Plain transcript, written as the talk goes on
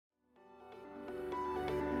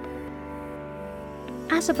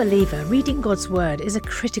As a believer, reading God's Word is a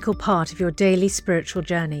critical part of your daily spiritual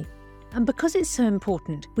journey. And because it's so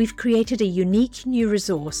important, we've created a unique new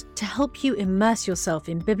resource to help you immerse yourself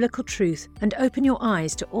in biblical truth and open your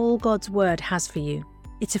eyes to all God's Word has for you.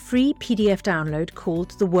 It's a free PDF download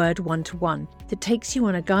called The Word 1-to-1 that takes you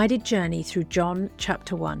on a guided journey through John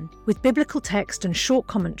chapter 1. With biblical text and short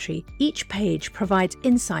commentary, each page provides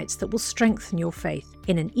insights that will strengthen your faith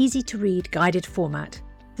in an easy-to-read guided format.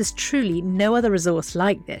 There's truly no other resource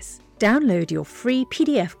like this. Download your free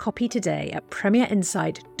PDF copy today at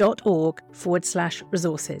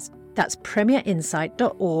premierinsight.org/resources. That's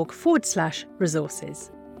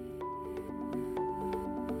premierinsight.org/resources.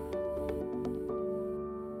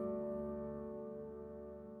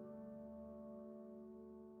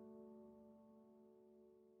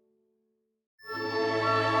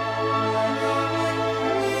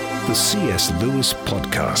 The C.S. Lewis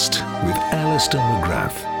Podcast with Alistair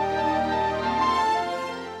McGrath.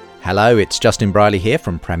 Hello, it's Justin Briley here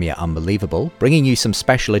from Premier Unbelievable, bringing you some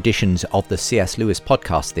special editions of the C.S. Lewis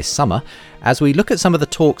podcast this summer as we look at some of the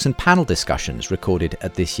talks and panel discussions recorded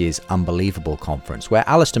at this year's Unbelievable conference, where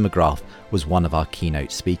Alistair McGrath was one of our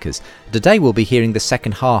keynote speakers. Today we'll be hearing the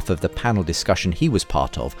second half of the panel discussion he was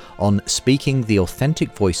part of on speaking the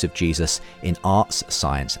authentic voice of Jesus in arts,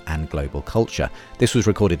 science and global culture. This was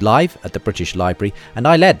recorded live at the British Library, and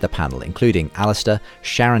I led the panel, including Alistair,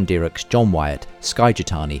 Sharon Dirks, John Wyatt, Skye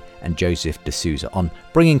Jitani and Joseph D'Souza, on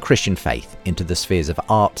bringing Christian faith into the spheres of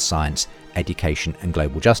art, science, education and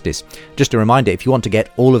global justice. Just a reminder, if you want to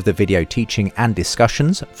get all of the video teaching and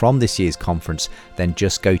discussions from this year's conference, then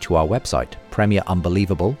just go to our website,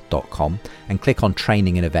 premierunbelievable.com, and click on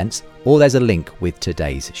training and events, or there's a link with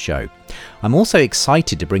today's show. I'm also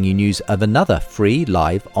excited to bring you news of another free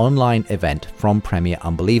live online event from Premier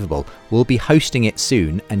Unbelievable. We'll be hosting it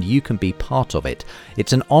soon and you can be part of it.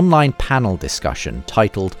 It's an online panel discussion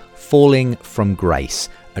titled Falling from Grace,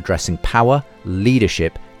 addressing power,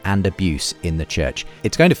 leadership and abuse in the church.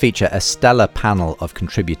 It's going to feature a stellar panel of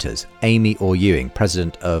contributors: Amy Orr-Ewing,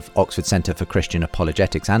 President of Oxford Centre for Christian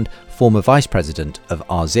Apologetics and former Vice President of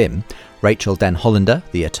RZIM, Rachel Den Hollander,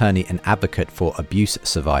 the attorney and advocate for abuse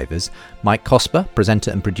survivors, Mike Cosper, presenter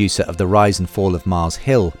and producer of the Rise and Fall of Mars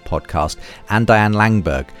Hill podcast, and Diane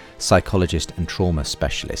Langberg, psychologist and trauma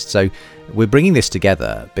specialist. So we're bringing this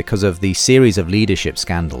together because of the series of leadership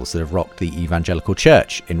scandals that have rocked the evangelical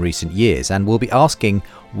church in recent years, and we'll be asking,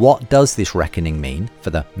 what does this reckoning mean for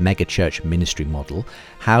the megachurch ministry model?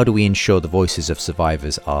 How do we ensure the voices of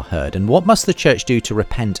survivors are heard? And what must the church do to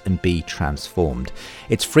repent and be transformed?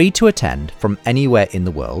 It's free to attend from anywhere in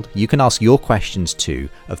the world. You can ask your questions too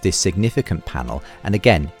of this significant panel. And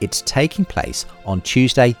again, it's taking place on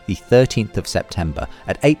Tuesday, the 13th of September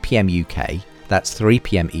at 8 p.m. UK. That's 3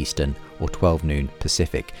 p.m. Eastern or 12 noon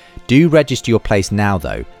Pacific. Do register your place now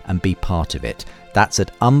though and be part of it. That's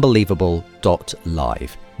at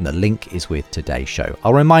unbelievable.live. And the link is with today's show.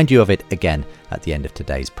 I'll remind you of it again at the end of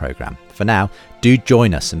today's programme. For now, do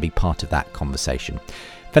join us and be part of that conversation.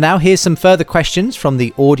 For now, here's some further questions from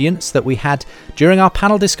the audience that we had during our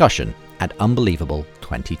panel discussion at Unbelievable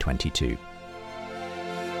 2022.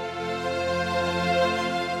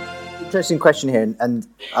 Interesting question here, and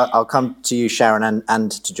I'll come to you, Sharon,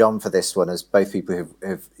 and to John for this one, as both people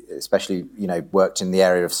who've especially worked in the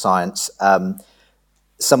area of science.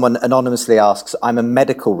 Someone anonymously asks, I'm a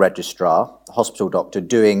medical registrar, a hospital doctor,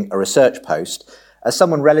 doing a research post. As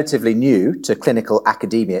someone relatively new to clinical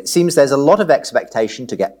academia, it seems there's a lot of expectation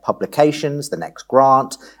to get publications, the next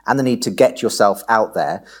grant, and the need to get yourself out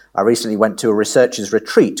there. I recently went to a researcher's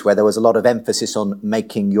retreat where there was a lot of emphasis on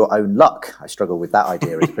making your own luck. I struggle with that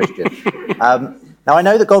idea as a Christian. Now, I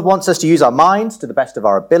know that God wants us to use our minds to the best of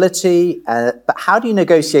our ability, but how do you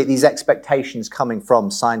negotiate these expectations coming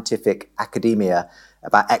from scientific academia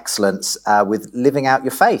about excellence with living out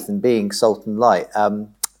your faith and being salt and light?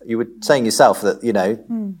 You were saying yourself that,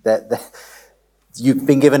 that you've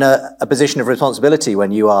been given a position of responsibility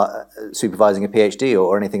when you are supervising a PhD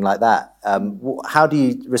or anything like that. How do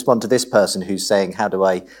you respond to this person who's saying, how do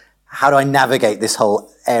I navigate this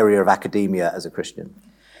whole area of academia as a Christian?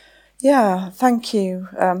 Yeah, thank you.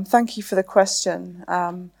 Thank you for the question.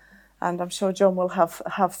 And I'm sure John will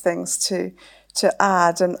have things to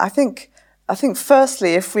add. And I think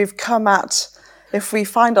firstly, if we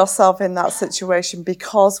find ourselves in that situation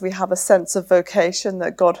because we have a sense of vocation,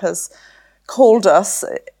 that God has called us,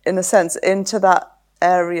 in a sense, into that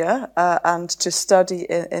area and to study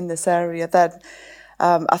in this area, then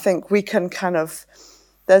I think we can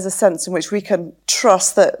there's a sense in which we can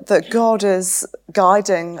trust that God is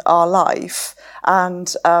guiding our life,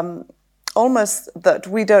 and almost that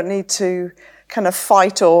we don't need to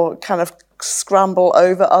fight or scramble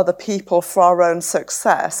over other people for our own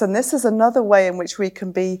success. And this is another way in which we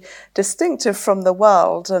can be distinctive from the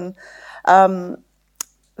world, and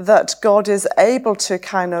that God is able to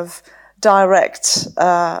kind of direct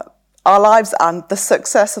our lives and the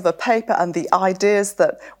success of a paper and the ideas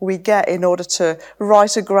that we get in order to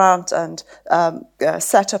write a grant and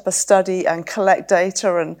set up a study and collect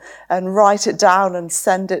data and write it down and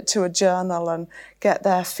send it to a journal and get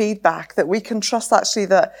their feedback, that we can trust actually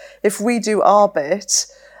that if we do our bit,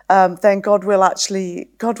 then God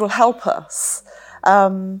will help us.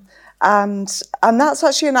 And that's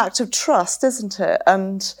actually an act of trust, isn't it?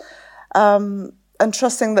 And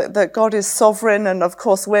trusting that God is sovereign, and of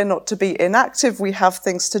course we're not to be inactive. We have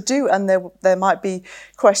things to do, and there might be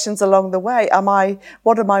questions along the way.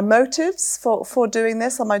 What are my motives for doing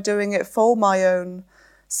this? Am I doing it for my own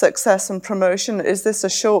success and promotion? Is this a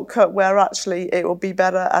shortcut where actually it will be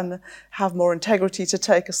better and have more integrity to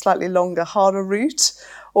take a slightly longer, harder route,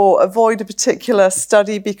 or avoid a particular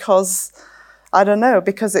study because, I don't know,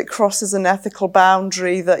 because it crosses an ethical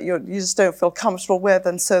boundary that you just don't feel comfortable with,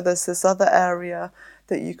 and so there's this other area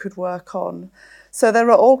that you could work on. So there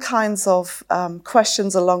are all kinds of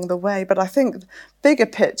questions along the way, but I think bigger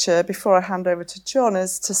picture, before I hand over to John,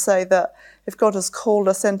 is to say that if God has called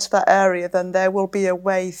us into that area, then there will be a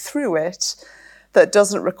way through it that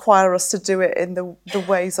doesn't require us to do it in the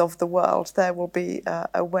ways of the world. There will be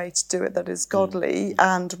a way to do it that is godly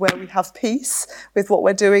and where we have peace with what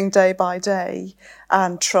we're doing day by day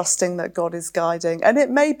and trusting that God is guiding. And it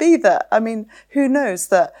may be that, who knows,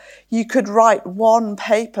 that you could write one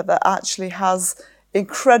paper that actually has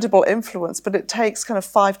incredible influence, but it takes kind of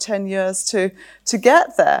 5-10 years to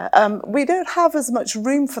get there. We don't have as much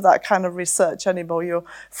room for that kind of research anymore. You're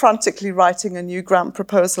frantically writing a new grant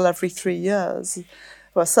proposal every 3 years.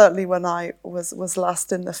 Well, certainly when I was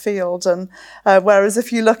last in the field. And whereas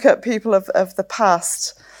if you look at people of the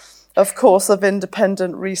past, of course, of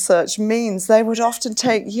independent research means they would often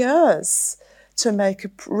take years to make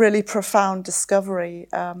a really profound discovery.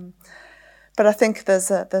 But I think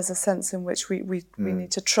there's a sense in which we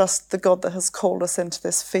need to trust the God that has called us into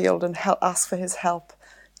this field and ask for his help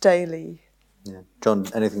daily. Yeah. John,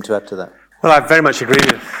 anything to add to that? Well, I very much agree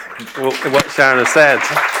with what Sharon has said.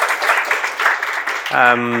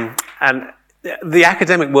 And the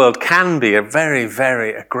academic world can be a very,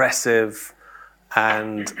 very aggressive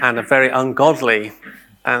and a very ungodly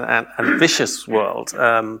and vicious world.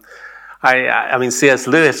 I mean, C.S.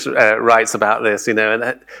 Lewis writes about this,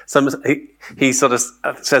 and he sort of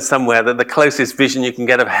says somewhere that the closest vision you can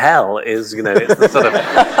get of hell is, it's the sort of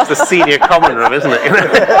it's the senior common room, isn't it?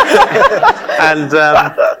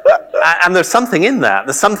 And there's something in that.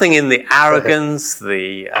 There's something in the arrogance,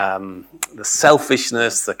 the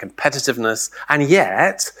selfishness, the competitiveness, and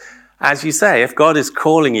yet, as you say, if God is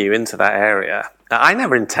calling you into that area. I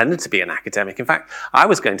never intended to be an academic. In fact, I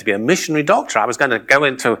was going to be a missionary doctor. I was going to go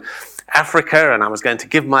into Africa and I was going to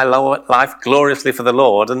give my life gloriously for the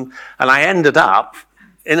Lord. And I ended up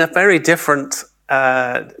in a very different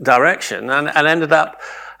direction and ended up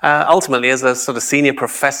ultimately as a sort of senior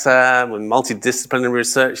professor with multidisciplinary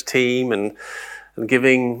research team and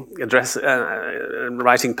giving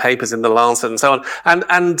writing papers in the Lancet and so on.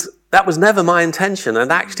 And that was never my intention.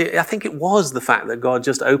 And actually, I think it was the fact that God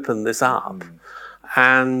just opened this up.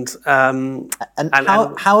 And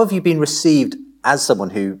how have you been received as someone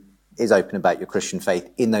who is open about your Christian faith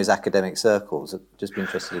in those academic circles? I've just been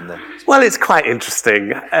interested in that. Well, it's quite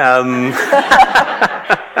interesting.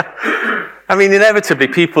 Inevitably,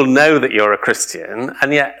 people know that you're a Christian,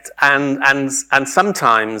 and yet, and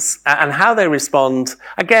sometimes, and how they respond.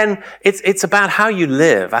 Again, it's about how you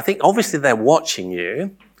live. I think obviously they're watching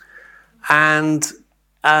you, and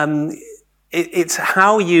it's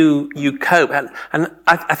how you cope. And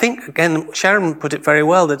I think, again, Sharon put it very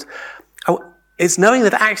well, that it's knowing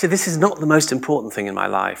that actually this is not the most important thing in my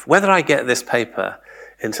life. Whether I get this paper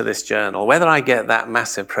into this journal, whether I get that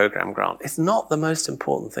massive program grant, it's not the most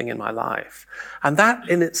important thing in my life. And that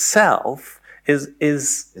in itself is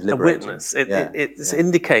a witness. It's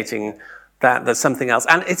indicating that there's something else.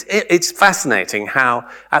 And it's fascinating how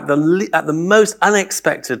at the most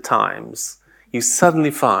unexpected times, you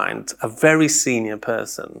suddenly find a very senior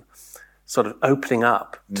person sort of opening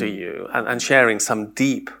up to you and sharing some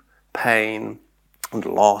deep pain and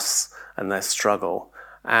loss and their struggle.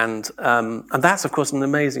 And that's, of course, an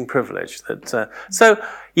amazing privilege. So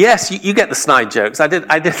yes, you get the snide jokes. I did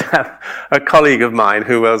have a colleague of mine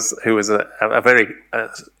who was a very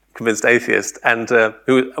convinced atheist, and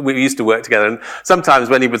who we used to work together. And sometimes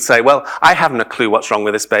when he would say, "Well, I haven't a clue what's wrong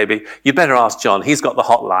with this baby. You'd better ask John. He's got the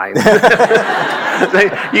hotline."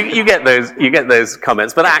 you get those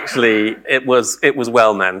comments, but actually, it was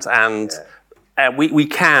well meant, and we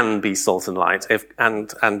can be salt and light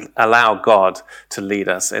and allow God to lead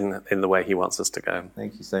us in the way He wants us to go.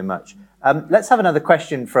 Thank you so much. Let's have another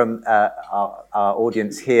question from our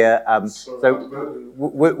audience here. So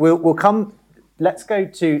we'll come. Let's go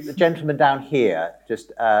to the gentleman down here.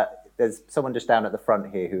 Just there's someone just down at the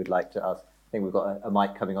front here who would like to ask. I think we've got a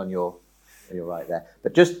mic coming on your right there.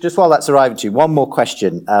 But just while that's arriving to you, one more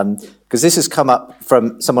question, because this has come up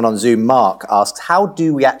from someone on Zoom. Mark asks, how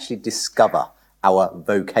do we actually discover our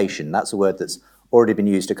vocation? That's a word that's already been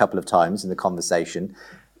used a couple of times in the conversation.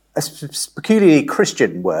 A peculiarly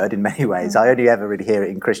Christian word in many ways. I only ever really hear it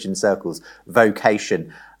in Christian circles,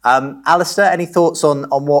 vocation. Alistair, any thoughts on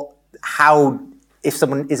how, if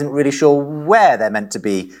someone isn't really sure where they're meant to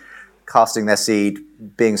be casting their seed,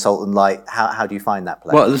 being salt and light, how do you find that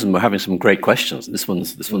place? Well, listen, we're having some great questions. This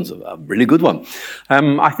one's a really good one.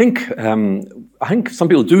 I think some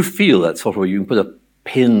people do feel that sort of you can put a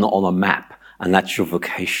pin on a map, and that's your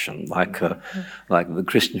vocation. Like the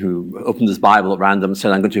Christian who opened his Bible at random and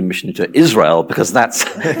said, "I'm going to do a mission to Israel," because that's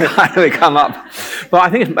how we come up. But I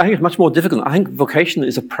think it's much more difficult. I think vocation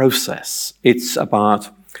is a process. It's about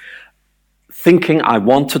thinking I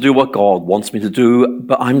want to do what God wants me to do,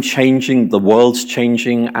 but I'm changing, the world's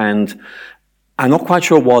changing, and I'm not quite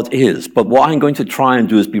sure what is. But what I'm going to try and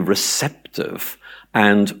do is be receptive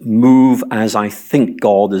and move as I think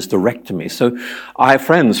God is directing me. So I have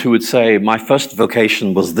friends who would say, my first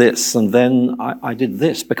vocation was this, and then I did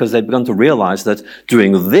this, because they'd begun to realize that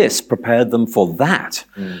doing this prepared them for that.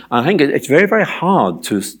 And I think it's very, very hard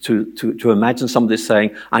to imagine somebody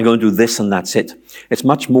saying, I'm going to do this and that's it. It's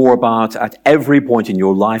much more about, at every point in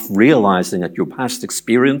your life, realizing that your past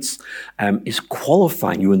experience is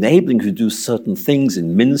qualifying you, enabling you to do certain things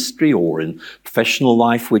in ministry or in professional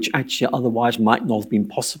life, which actually otherwise might not have been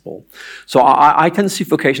possible. So I tend to see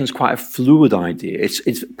vocation as quite a fluid idea.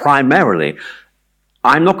 It's primarily,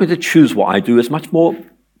 I'm not going to choose what I do. It's much more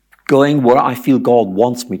going where I feel God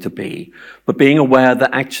wants me to be, but being aware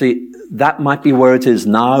that actually that might be where it is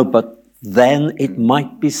now, but then it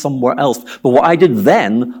might be somewhere else. But what I did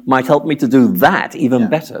then might help me to do that even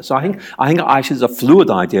better. So I think actually it's a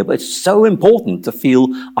fluid idea, but it's so important to feel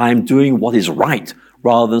I'm doing what is right,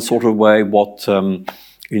 rather than sort of what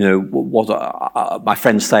my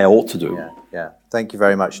friends say I ought to do. Yeah. Thank you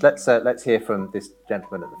very much. Let's hear from this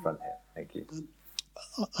gentleman at the front here. Thank you.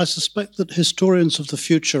 I suspect that historians of the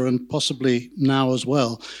future, and possibly now as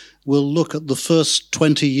well, will look at the first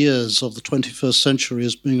 20 years of the 21st century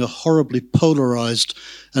as being a horribly polarized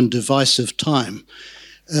and divisive time.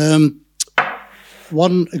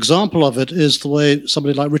 One example of it is the way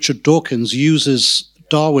somebody like Richard Dawkins uses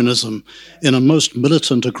Darwinism in a most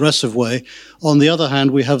militant, aggressive way. On the other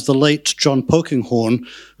hand, we have the late John Polkinghorne,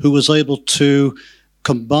 who was able to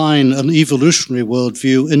combine an evolutionary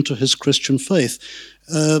worldview into his Christian faith.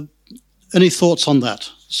 Any thoughts on that?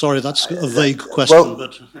 Sorry, that's a vague question.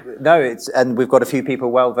 But no, and we've got a few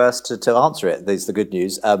people well versed to answer it. There's the good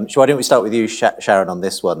news. Why don't we start with you, Sharon, on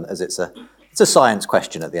this one, as it's a science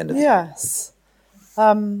question at the end of the day. Yes.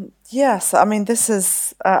 Yes. I mean, this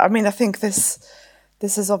is. I think this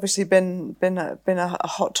has obviously been a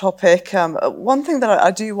hot topic. One thing that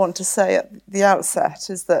I do want to say at the outset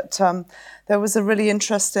is that there was a really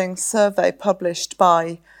interesting survey published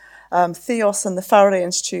by Theos and the Faraday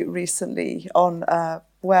Institute recently on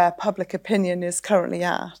where public opinion is currently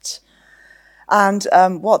at. And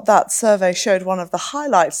what that survey showed, one of the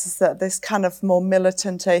highlights, is that this kind of more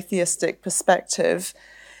militant atheistic perspective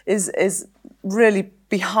is really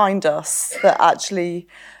behind us, that actually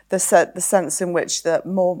the sense in which the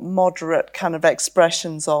more moderate kind of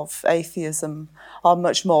expressions of atheism are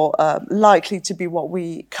much more likely to be what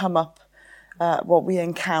we what we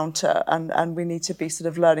encounter, and we need to be sort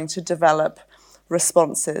of learning to develop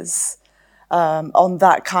responses on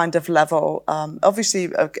that kind of level. Obviously,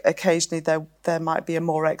 occasionally there might be a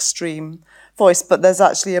more extreme voice, but there's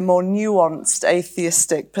actually a more nuanced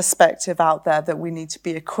atheistic perspective out there that we need to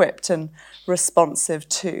be equipped and responsive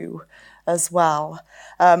to as well.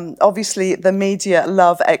 Obviously, the media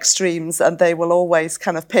love extremes, and they will always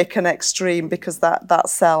kind of pick an extreme because that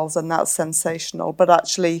sells and that's sensational. But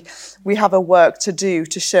actually, we have a work to do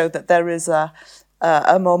to show that there is a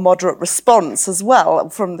more moderate response as well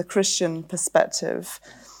from the Christian perspective.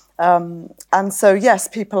 And so, yes,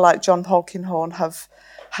 people like John Polkinghorne have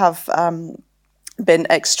been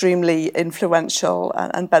extremely influential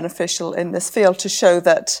and beneficial in this field to show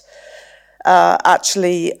that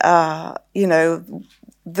actually, the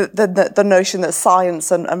notion that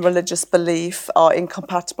science and religious belief are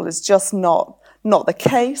incompatible is just not the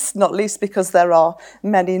case, not least because there are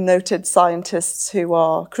many noted scientists who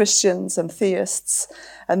are Christians and theists,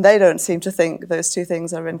 and they don't seem to think those two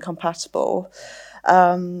things are incompatible.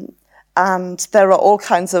 And there are all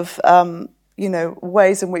kinds of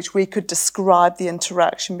ways in which we could describe the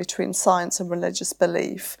interaction between science and religious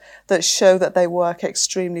belief that show that they work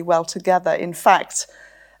extremely well together. In fact,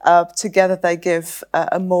 together they give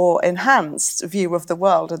a more enhanced view of the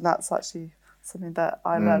world, and that's actually something that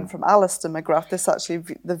I learned from Alistair McGrath. This actually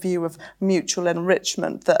the view of mutual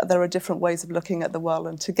enrichment, that there are different ways of looking at the world,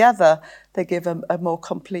 and together they give a more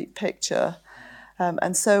complete picture.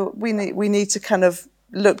 And so we need to kind of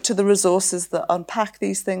look to the resources that unpack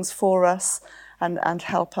these things for us and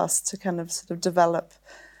help us to kind of sort of develop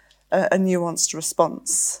a nuanced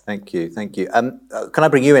response. Thank you. Can I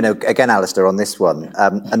bring you in again, Alistair, on this one?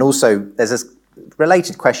 And also, there's a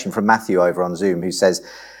related question from Matthew over on Zoom who says,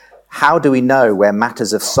 how do we know where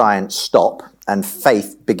matters of science stop and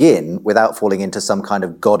faith begin without falling into some kind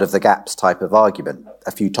of God of the gaps type of argument?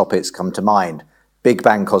 A few topics come to mind. Big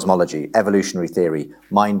Bang cosmology, evolutionary theory,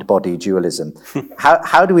 mind-body dualism.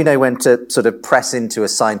 How do we know when to sort of press into a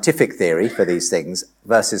scientific theory for these things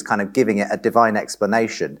versus kind of giving it a divine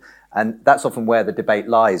explanation? And that's often where the debate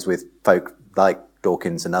lies with folk like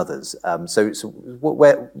Dawkins and others. So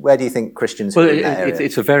where do you think Christians are in that area?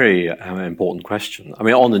 It's a very important question. I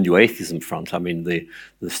mean, on the new atheism front, I mean,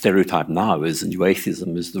 the stereotype now is new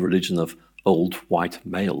atheism is the religion of old white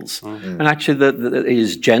males. Mm-hmm. And actually it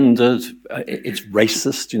is gendered, it's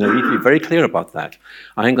racist, you need to be very clear about that.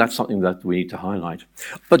 I think that's something that we need to highlight.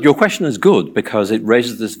 But your question is good because it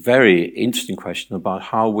raises this very interesting question about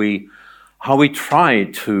how we try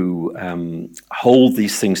to hold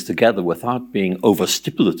these things together without being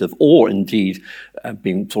overstipulative or indeed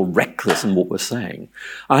being sort of reckless in what we're saying.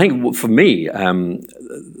 I think for me,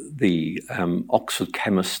 the Oxford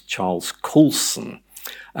chemist Charles Coulson,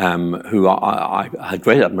 who I had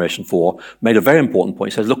great admiration for, made a very important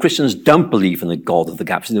point. He says, look, Christians don't believe in the God of the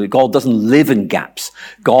gaps. God doesn't live in gaps.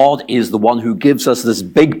 God is the one who gives us this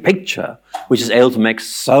big picture, which is able to make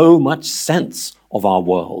so much sense of our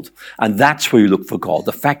world. And that's where you look for God.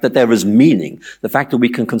 The fact that there is meaning, the fact that we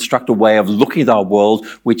can construct a way of looking at our world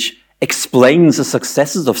which explains the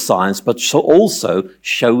successes of science, but also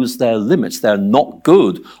shows their limits. They're not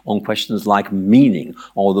good on questions like meaning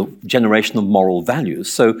or the generation of moral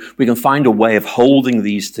values. So we can find a way of holding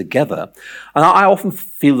these together. And I often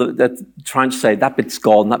feel that trying to say that bit's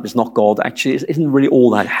God and that bit's not God actually isn't really all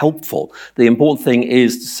that helpful. The important thing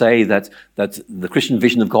is to say that the Christian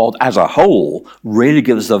vision of God as a whole really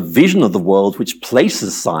gives us a vision of the world which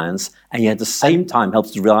places science and yet at the same time helps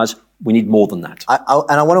to realize we need more than that.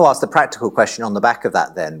 And I want to ask the practical question on the back of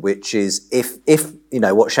that then, which is if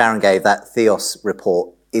what Sharon gave, that Theos report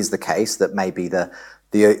is the case, that maybe the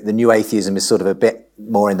new atheism is sort of a bit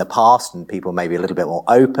more in the past and people may be a little bit more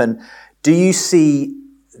open. Do you see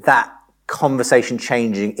that conversation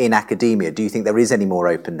changing in academia? Do you think there is any more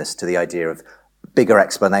openness to the idea of bigger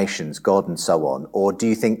explanations, God and so on? Or do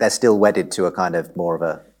you think they're still wedded to a kind of more of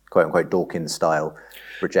a quote-unquote Dawkins style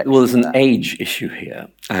rejection? Well, there's an age issue here,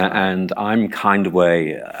 and I'm kind of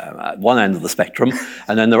at one end of the spectrum,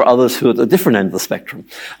 and then there are others who are at the different end of the spectrum.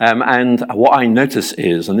 And what I notice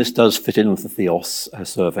is, and this does fit in with the Theos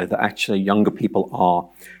survey, that actually younger people are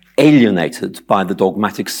alienated by the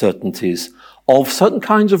dogmatic certainties of certain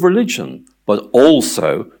kinds of religion, but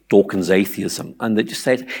also Dawkins atheism. And they just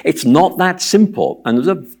say it's not that simple. And there's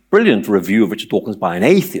a brilliant review of Richard Dawkins by an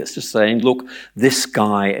atheist, just saying, look, this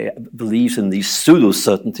guy believes in these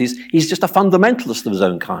pseudo-certainties. He's just a fundamentalist of his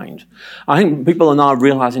own kind. I think people are now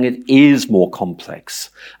realizing it is more complex.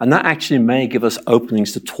 And that actually may give us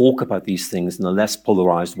openings to talk about these things in a less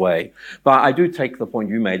polarized way. But I do take the point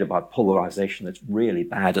you made about polarization. It's really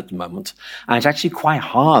bad at the moment. And it's actually quite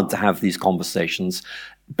hard to have these conversations.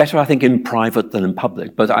 Better, I think, in private than in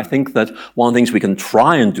public. But I think that one of the things we can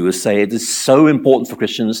try and do is say it is so important for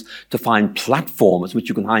Christians to find platforms which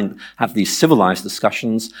you can have these civilized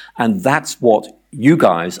discussions. And that's what you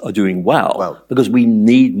guys are doing well because we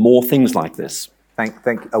need more things like this. Thank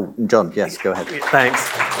you. Oh, John, yes, go ahead. Thanks.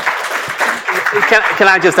 Can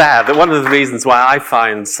I just add that one of the reasons why I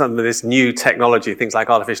find some of this new technology, things like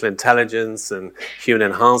artificial intelligence and human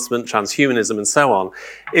enhancement, transhumanism and so on,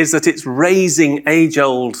 is that it's raising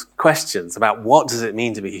age-old questions about what does it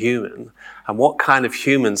mean to be human and what kind of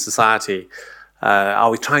human society are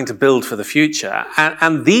we trying to build for the future.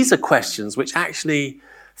 And these are questions which actually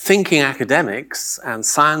thinking academics and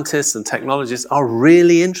scientists and technologists are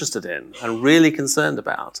really interested in and really concerned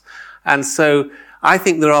about. And so I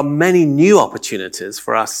think there are many new opportunities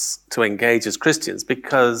for us to engage as Christians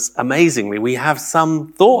because, amazingly, we have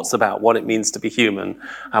some thoughts about what it means to be human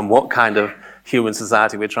and what kind of human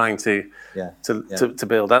society we're trying to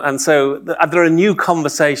build. And so there are new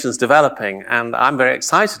conversations developing, and I'm very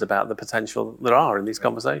excited about the potential there are in these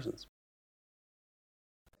conversations.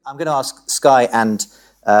 I'm going to ask Skye and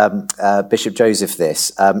Bishop Joseph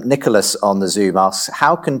this. Nicholas on the Zoom asks,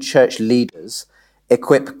 how can church leaders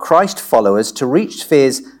equip Christ followers to reach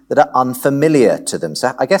spheres that are unfamiliar to them?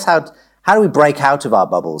 So I guess how do we break out of our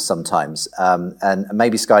bubbles sometimes? And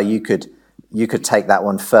maybe Skye, you could take that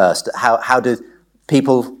one first. How do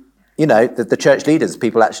people, the church leaders,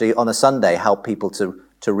 people actually on a Sunday help people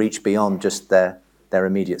to reach beyond just their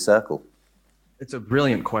immediate circle? It's a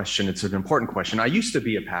brilliant question. It's an important question. I used to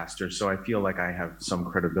be a pastor, so I feel like I have some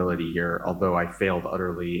credibility here, although I failed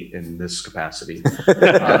utterly in this capacity.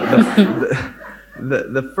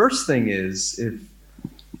 The first thing is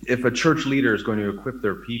if a church leader is going to equip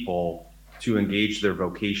their people to engage their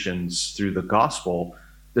vocations through the gospel,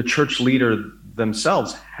 the church leader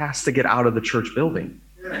themselves has to get out of the church building.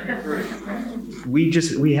 I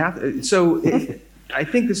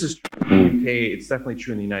think this is true in the UK. It's definitely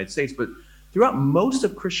true in the United States, but throughout most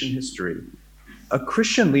of Christian history, a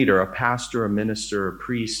Christian leader, a pastor, a minister, a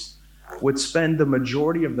priest, would spend the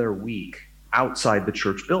majority of their week outside the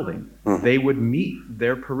church building. They would meet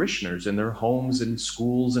their parishioners in their homes and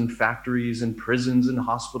schools and factories and prisons and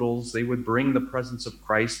hospitals. They would bring the presence of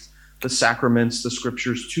Christ, the sacraments, the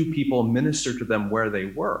scriptures to people, minister to them where they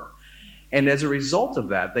were. And as a result of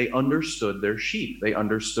that, they understood their sheep. They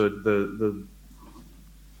understood the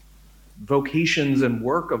vocations and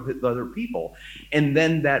work of the other people. And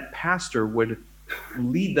then that pastor would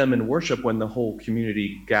lead them in worship when the whole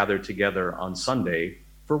community gathered together on Sunday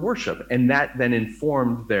for worship. And that then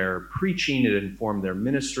informed their preaching, it informed their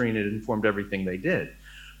ministering, it informed everything they did.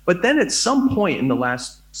 But then at some point in the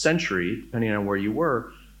last century, depending on where you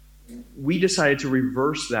were, we decided to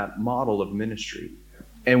reverse that model of ministry.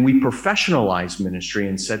 And we professionalized ministry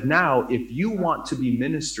and said, now, if you want to be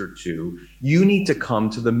ministered to, you need to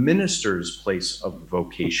come to the minister's place of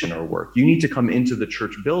vocation or work. You need to come into the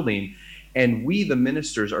church building, and we, the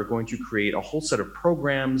ministers, are going to create a whole set of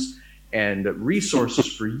programs and resources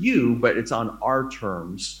for you, but it's on our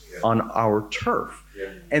terms, on our turf.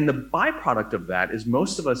 And the byproduct of that is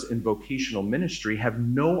most of us in vocational ministry have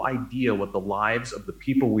no idea what the lives of the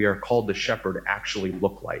people we are called to shepherd actually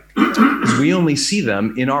look like. Because we only see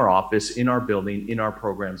them in our office, in our building, in our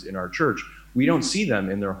programs, in our church. We don't see them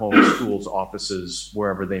in their homes, schools, offices,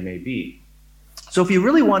 wherever they may be. So if you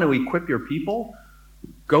really want to equip your people,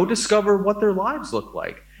 go discover what their lives look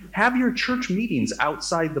like. Have your church meetings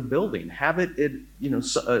outside the building. Have it at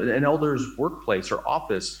an elder's workplace or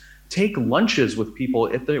office. Take lunches with people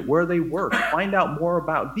where they work. Find out more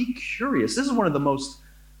about. Be curious. This is one of the most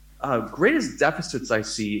greatest deficits I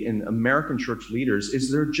see in American church leaders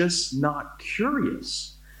is they're just not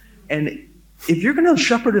curious. And if you're going to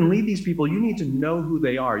shepherd and lead these people, you need to know who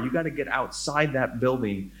they are. You got to get outside that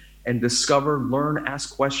building and discover, learn,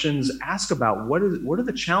 ask questions. Ask about what are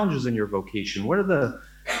the challenges in your vocation? What are the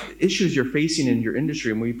issues you're facing in your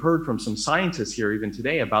industry? And we've heard from some scientists here even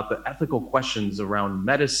today about the ethical questions around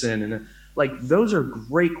medicine. And those are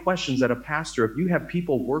great questions that a pastor, if you have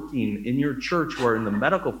people working in your church who are in the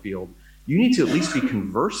medical field, you need to at least be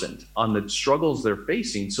conversant on the struggles they're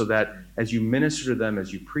facing so that as you minister to them,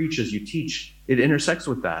 as you preach, as you teach, it intersects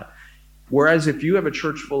with that. Whereas if you have a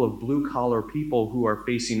church full of blue-collar people who are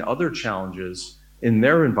facing other challenges in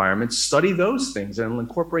their environment, study those things and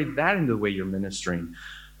incorporate that into the way you're ministering.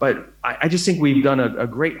 But I just think we've done a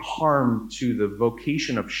great harm to the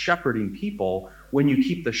vocation of shepherding people when you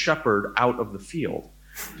keep the shepherd out of the field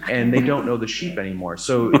and they don't know the sheep anymore.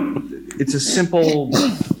 So it's a simple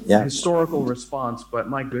historical response, but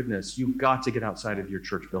my goodness, you've got to get outside of your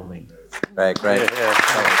church building. Great.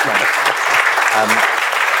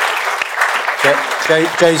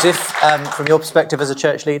 Joseph, from your perspective as a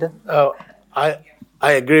church leader? I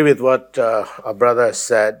agree with what our brother has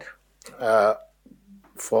said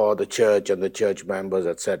for the church and the church members,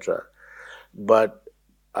 etc. But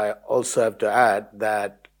I also have to add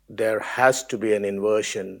that there has to be an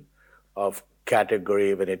inversion of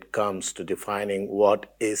category when it comes to defining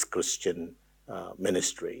what is Christian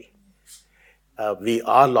ministry. We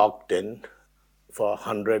are locked in for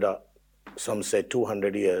 100 or some say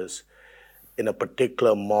 200 years in a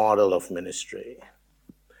particular model of ministry.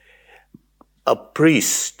 A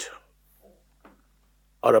priest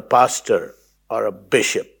or a pastor or a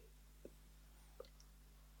bishop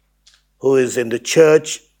who is in the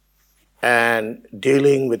church and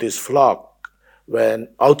dealing with his flock when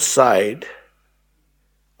outside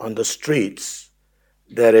on the streets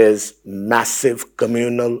there is massive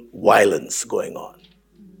communal violence going on,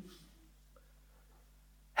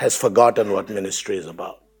 has forgotten what ministry is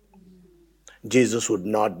about. Jesus would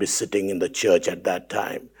not be sitting in the church at that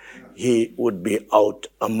time. He would be out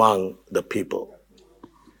among the people.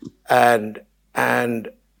 And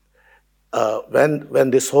when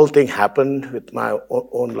this whole thing happened with my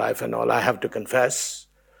own life and all, I have to confess,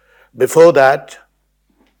 before that,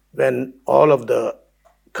 when all of the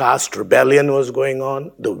caste rebellion was going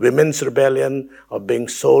on, the women's rebellion of being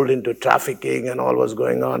sold into trafficking and all was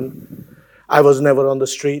going on, I was never on the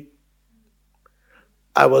street.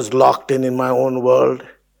 I was locked in my own world.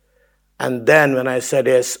 And then when I said,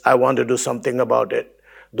 yes, I want to do something about it,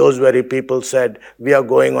 those very people said, we are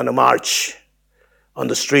going on a march on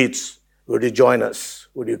the streets. Would you join us?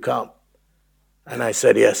 Would you come? And I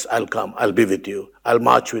said, yes, I'll come. I'll be with you. I'll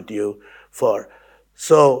march with you for.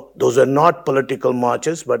 So those are not political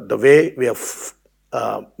marches, but the way we have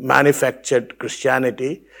manufactured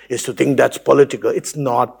Christianity is to think that's political. It's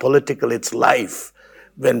not political, it's life.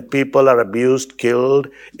 When people are abused, killed,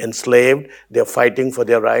 enslaved, they're fighting for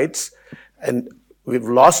their rights. And we've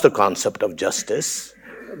lost the concept of justice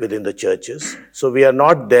within the churches. So we are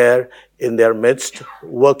not there in their midst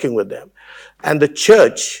working with them. And the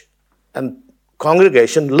church and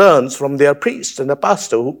congregation learns from their priest and the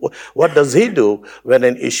pastor. What does he do when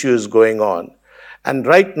an issue is going on? And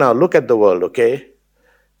right now, look at the world, okay?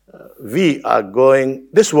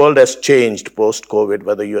 This world has changed post-COVID,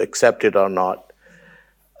 whether you accept it or not.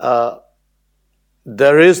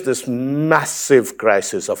 There is this massive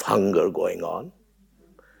crisis of hunger going on.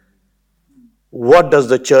 What does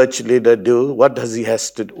the church leader do? What is he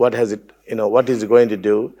going to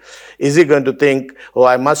do? Is he going to think, oh,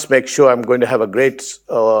 I must make sure I'm going to have a great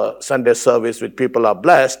Sunday service which people are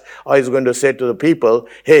blessed? Or he's going to say to the people,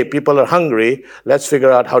 hey, people are hungry, let's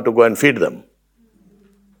figure out how to go and feed them.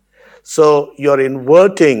 So you're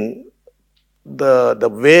inverting the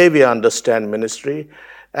way we understand ministry.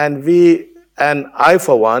 And I,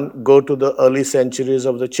 for one, go to the early centuries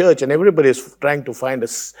of the church, and everybody is trying to find a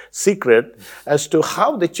secret as to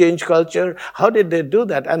how they changed culture, how did they do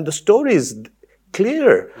that. And the story is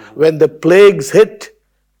clear. When the plagues hit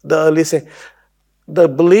the early centuries, the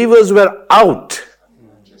believers were out,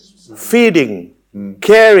 feeding,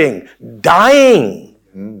 caring, dying,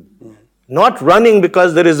 not running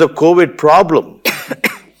because there is a COVID problem.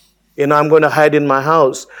 I'm going to hide in my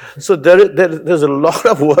house. So there's a lot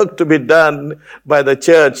of work to be done by the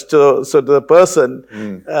church. So the person,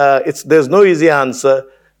 there's no easy answer.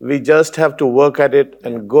 We just have to work at it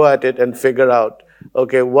and go at it and figure out,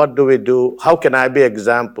 okay, what do we do? How can I be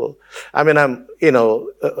example? I mean, I'm,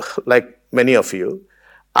 like many of you,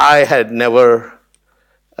 I had never,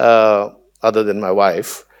 other than my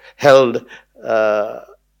wife, held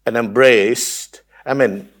and embraced,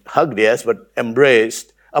 hugged, yes, but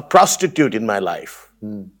embraced a prostitute in my life.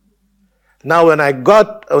 Now when I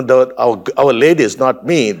got, our ladies, not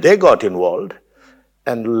me, they got involved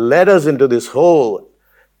and led us into this whole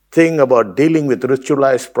thing about dealing with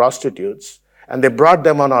ritualized prostitutes. And they brought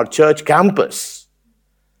them on our church campus.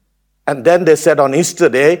 And then they said on Easter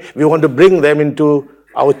Day, we want to bring them into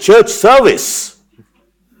our church service.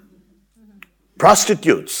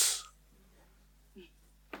 Prostitutes.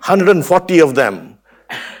 140 of them.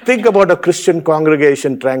 Think about a Christian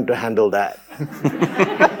congregation trying to handle that.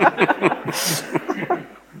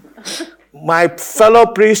 My fellow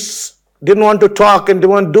priests didn't want to talk and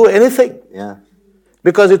didn't want to do anything. Yeah.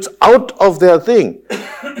 Because it's out of their thing.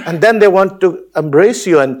 And then they want to embrace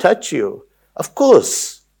you and touch you. Of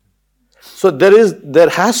course. So there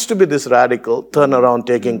has to be this radical turnaround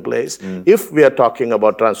taking place if we are talking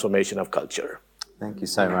about transformation of culture. Thank you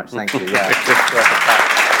so much. Thank you. Yeah.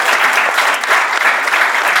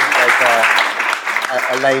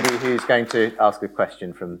 A lady who's going to ask a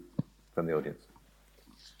question from the audience.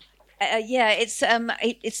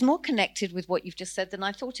 It's more connected with what you've just said than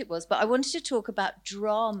I thought it was. But I wanted to talk about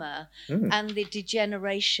drama and the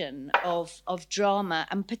degeneration of drama,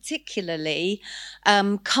 and particularly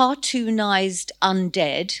cartoonized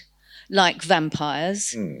undead, like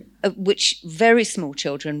vampires, which very small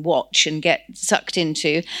children watch and get sucked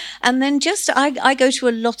into. And then I go to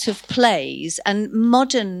a lot of plays, and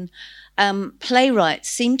modern playwrights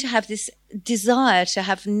seem to have this desire to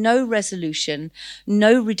have no resolution,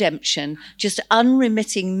 no redemption, just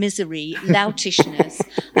unremitting misery, loutishness,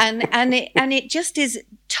 and it just is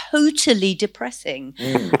totally depressing.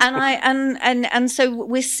 And so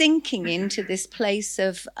we're sinking into this place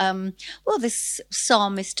of this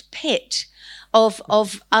psalmist pit of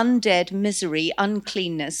undead misery,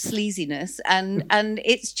 uncleanness, sleaziness, and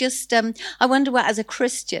it's just I wonder what, as a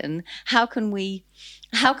Christian, how can we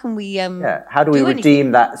how do we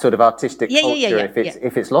redeem that sort of artistic culture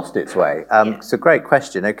if it's lost its way? It's a great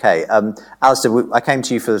question. Okay, Alistair, I came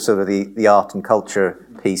to you for sort of the art and culture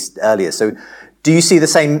piece earlier. So do you see the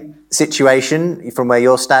same situation from where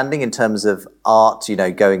you're standing in terms of art,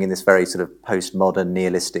 going in this very sort of postmodern,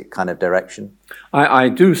 nihilistic kind of direction? I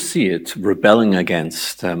do see it rebelling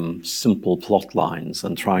against simple plot lines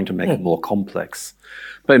and trying to make it more complex.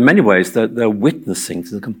 But in many ways, they're witnessing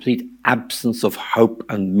to the complete absence of hope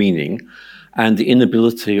and meaning and the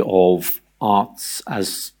inability of arts,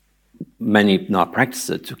 as many now practice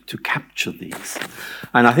it, to capture these.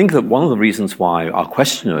 And I think that one of the reasons why our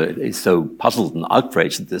questioner is so puzzled and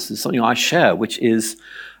outraged at this is something I share, which is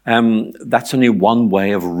that's only one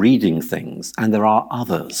way of reading things, and there are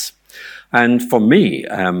others. And for me,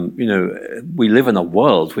 we live in a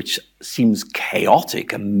world which seems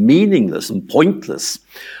chaotic and meaningless and pointless.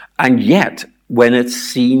 And yet, when it's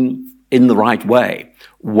seen in the right way,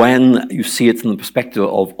 when you see it from the perspective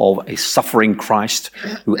of a suffering Christ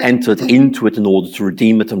who entered into it in order to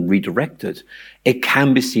redeem it and redirect it, it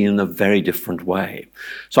can be seen in a very different way.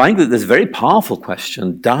 So I think that this very powerful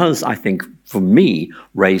question does, I think, for me,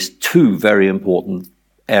 raise two very important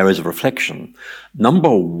areas of reflection.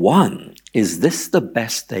 Number one, is this the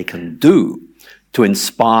best they can do to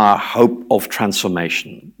inspire hope of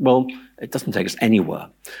transformation? Well, it doesn't take us anywhere.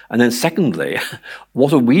 And then secondly,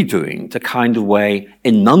 what are we doing to kind of way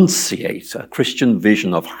enunciate a Christian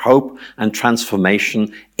vision of hope and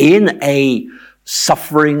transformation in a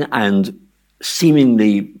suffering and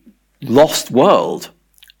seemingly lost world?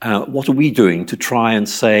 What are we doing to try and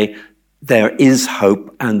say, there is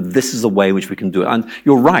hope, and this is the way in which we can do it? And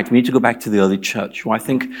you're right, we need to go back to the early church, who I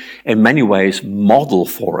think in many ways model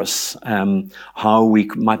for us how we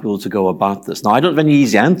might be able to go about this. Now, I don't have any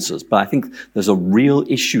easy answers, but I think there's a real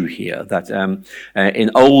issue here that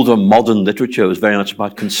in older modern literature, it was very much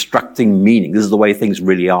about constructing meaning. This is the way things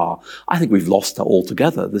really are. I think we've lost that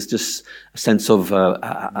altogether. There's just a sense of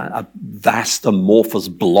a vast amorphous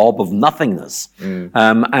blob of nothingness.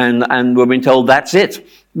 And we're being told that's it.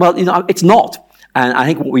 Well, it's not. And I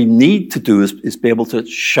think what we need to do is be able to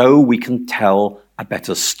show we can tell a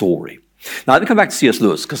better story. Now, let me come back to C.S.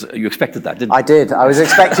 Lewis, because you expected that, didn't you? I did. I was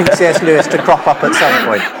expecting C.S. Lewis to crop up at some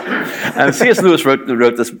point. C.S. Lewis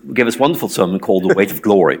gave this wonderful sermon called The Weight of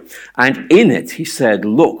Glory. And in it, he said,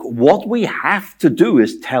 look, what we have to do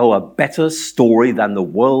is tell a better story than the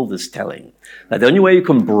world is telling. That the only way you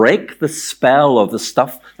can break the spell of the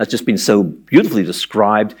stuff that's just been so beautifully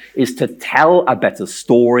described is to tell a better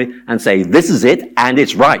story and say, this is it, and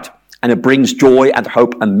it's right. And it brings joy and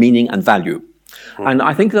hope and meaning and value. And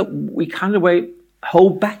I think that we kind of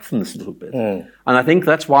hold back from this a little bit. And I think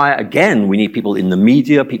that's why, again, we need people in the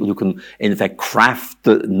media, people who can, in fact, craft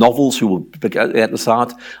the novels, who will get this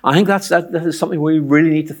art. I think that is something we really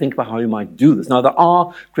need to think about how we might do this. Now, there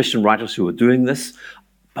are Christian writers who are doing this,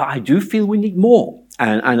 but I do feel we need more.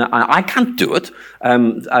 And I can't do it. I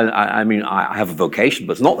mean, I have a vocation,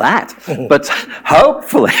 but it's not that. But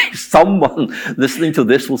hopefully someone listening to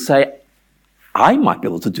this will say, I might be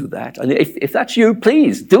able to do that. And if that's you,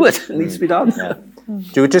 please do it. It needs to be done. Yeah.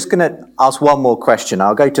 We're just going to ask one more question.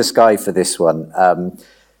 I'll go to Sky for this one.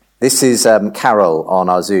 This is Carol on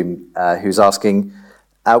our Zoom who's asking,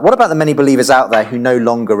 what about the many believers out there who no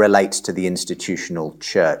longer relate to the institutional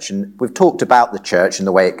church? And we've talked about the church and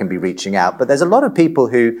the way it can be reaching out, but there's a lot of people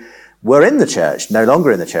who were in the church, no longer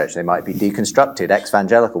in the church. They might be deconstructed,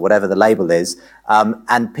 ex-evangelical, whatever the label is,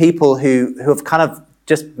 and people who have kind of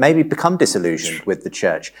just maybe become disillusioned with the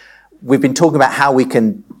church. We've been talking about how we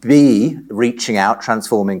can be reaching out,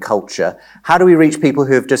 transforming culture. How do we reach people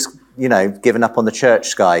who have just, given up on the church,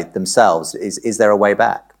 Sky, themselves? Is there a way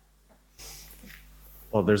back?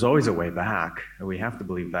 Well, there's always a way back. We have to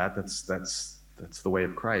believe that. That's the way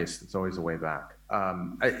of Christ. It's always a way back.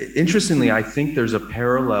 Interestingly, I think there's a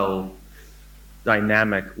parallel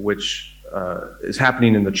dynamic which is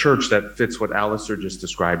happening in the church that fits what Alistair just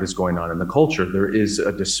described as going on in the culture. There is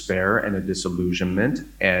a despair and a disillusionment,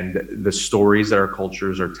 and the stories that our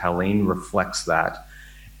cultures are telling reflects that.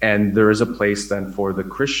 And there is a place then for the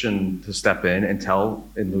Christian to step in and tell,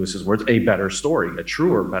 in Lewis's words, a better story, a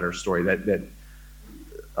truer, better story that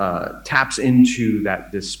taps into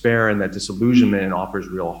that despair and that disillusionment and offers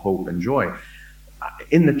real hope and joy.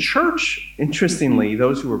 In the church, interestingly,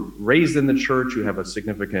 those who were raised in the church, who have a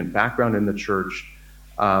significant background in the church,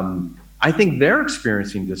 I think they're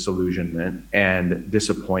experiencing disillusionment and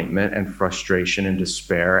disappointment and frustration and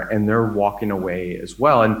despair, and they're walking away as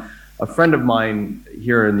well. And A friend of mine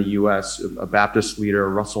here in the U.S., a Baptist leader,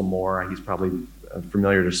 Russell Moore, he's probably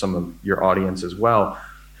familiar to some of your audience as well.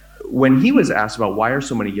 When he was asked about why are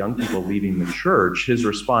so many young people leaving the church, his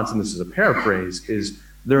response, and this is a paraphrase, is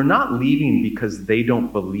they're not leaving because they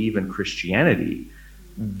don't believe in Christianity.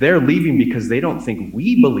 They're leaving because they don't think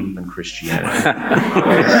we believe in Christianity.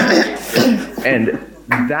 And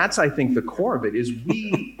that's, I think, the core of it, is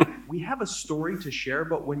we have a story to share,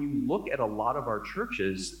 but when you look at a lot of our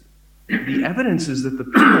churches, the evidence is that the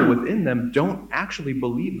people within them don't actually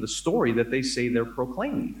believe the story that they say they're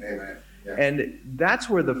proclaiming. Amen. Yeah. And that's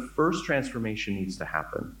where the first transformation needs to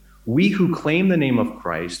happen. We who claim the name of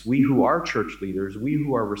Christ, we who are church leaders, we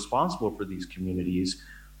who are responsible for these communities,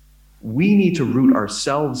 we need to root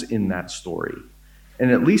ourselves in that story.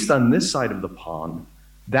 And at least on this side of the pond,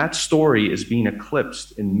 that story is being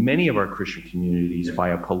eclipsed in many of our Christian communities by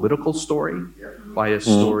a political story, by a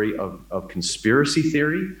story of conspiracy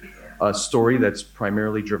theory, a story that's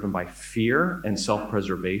primarily driven by fear and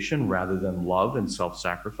self-preservation rather than love and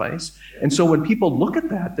self-sacrifice. And so when people look at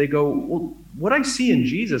that, they go, well, what I see in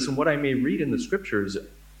Jesus and what I may read in the scriptures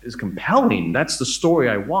is compelling. That's the story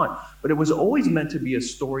I want. But it was always meant to be a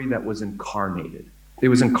story that was incarnated. It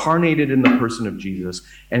was incarnated in the person of Jesus,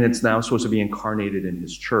 and it's now supposed to be incarnated in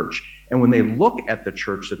his church. And when they look at the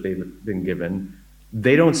church that they've been given,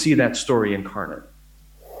 they don't see that story incarnate.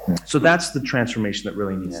 So that's the transformation that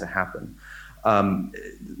really needs to happen.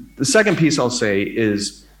 The second piece I'll say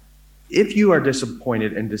is, if you are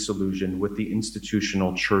disappointed and disillusioned with the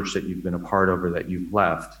institutional church that you've been a part of or that you've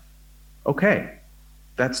left, okay,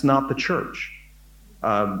 that's not the church.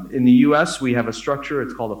 In the US, we have a structure,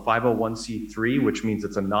 it's called a 501c3, which means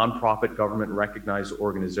it's a nonprofit government-recognized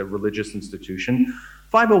religious institution.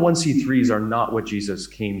 501c3s are not what Jesus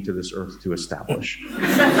came to this earth to establish. He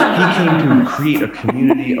came to create a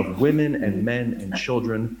community of women and men and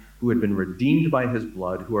children who had been redeemed by his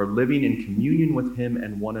blood, who are living in communion with him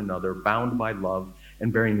and one another, bound by love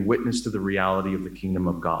and bearing witness to the reality of the kingdom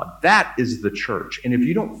of God. That is the church. And if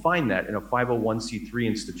you don't find that in a 501c3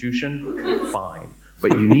 institution, fine.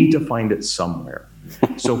 But you need to find it somewhere.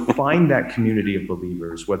 So find that community of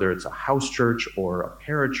believers, whether it's a house church or a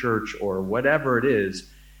parachurch or whatever it is.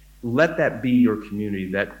 Let that be your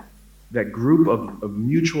community, that group of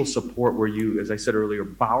mutual support where you, as I said earlier,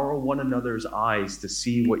 borrow one another's eyes to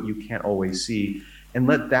see what you can't always see, and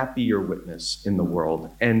let that be your witness in the world.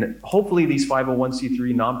 And hopefully these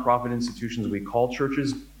 501c3 nonprofit institutions we call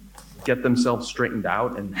churches get themselves straightened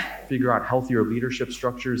out and figure out healthier leadership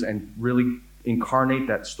structures and really incarnate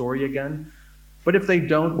that story again. But if they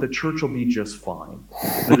don't, the church will be just fine.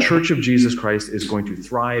 The Church of Jesus Christ is going to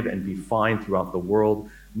thrive and be fine throughout the world.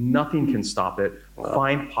 Nothing can stop it.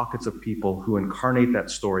 Find pockets of people who incarnate that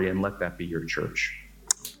story and let that be your church.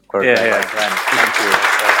 Thank you.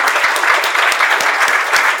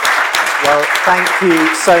 Well, thank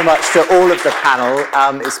you so much to all of the panel,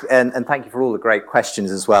 and thank you for all the great questions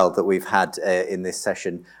as well that we've had in this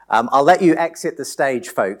session. I'll let you exit the stage,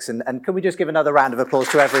 folks, and can we just give another round of applause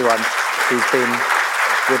to everyone who's been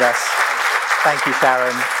with us. Thank you,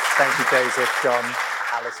 Sharon. Thank you, Joseph, John,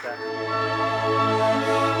 Alistair.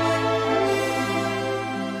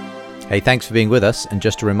 Hey, thanks for being with us. And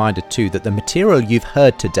just a reminder too that the material you've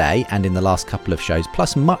heard today and in the last couple of shows,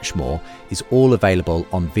 plus much more, is all available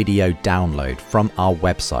on video download from our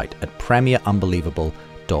website at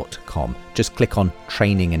premierunbelievable.com. Just click on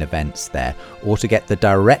training and events there, or to get the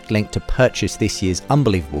direct link to purchase this year's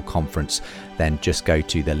Unbelievable conference, then just go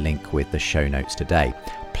to the link with the show notes today.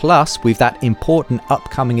 Plus, we've that important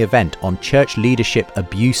upcoming event on church leadership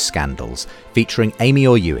abuse scandals, featuring Amy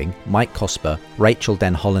Orr-Ewing, Mike Cosper, Rachel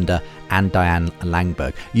Den Hollander and Diane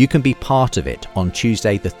Langberg. You can be part of it on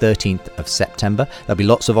Tuesday the 13th of September. There'll be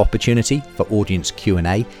lots of opportunity for audience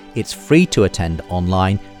Q&A. It's free to attend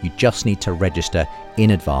online. You just need to register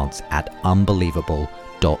in advance at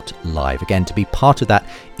unbelievable.live. Again, to be part of that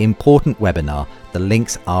important webinar, the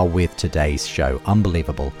links are with today's show,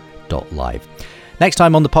 unbelievable.live. Next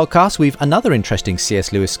time on the podcast, we've another interesting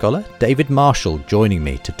C.S. Lewis scholar, David Marshall, joining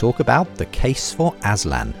me to talk about the case for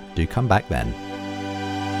Aslan. Do come back then.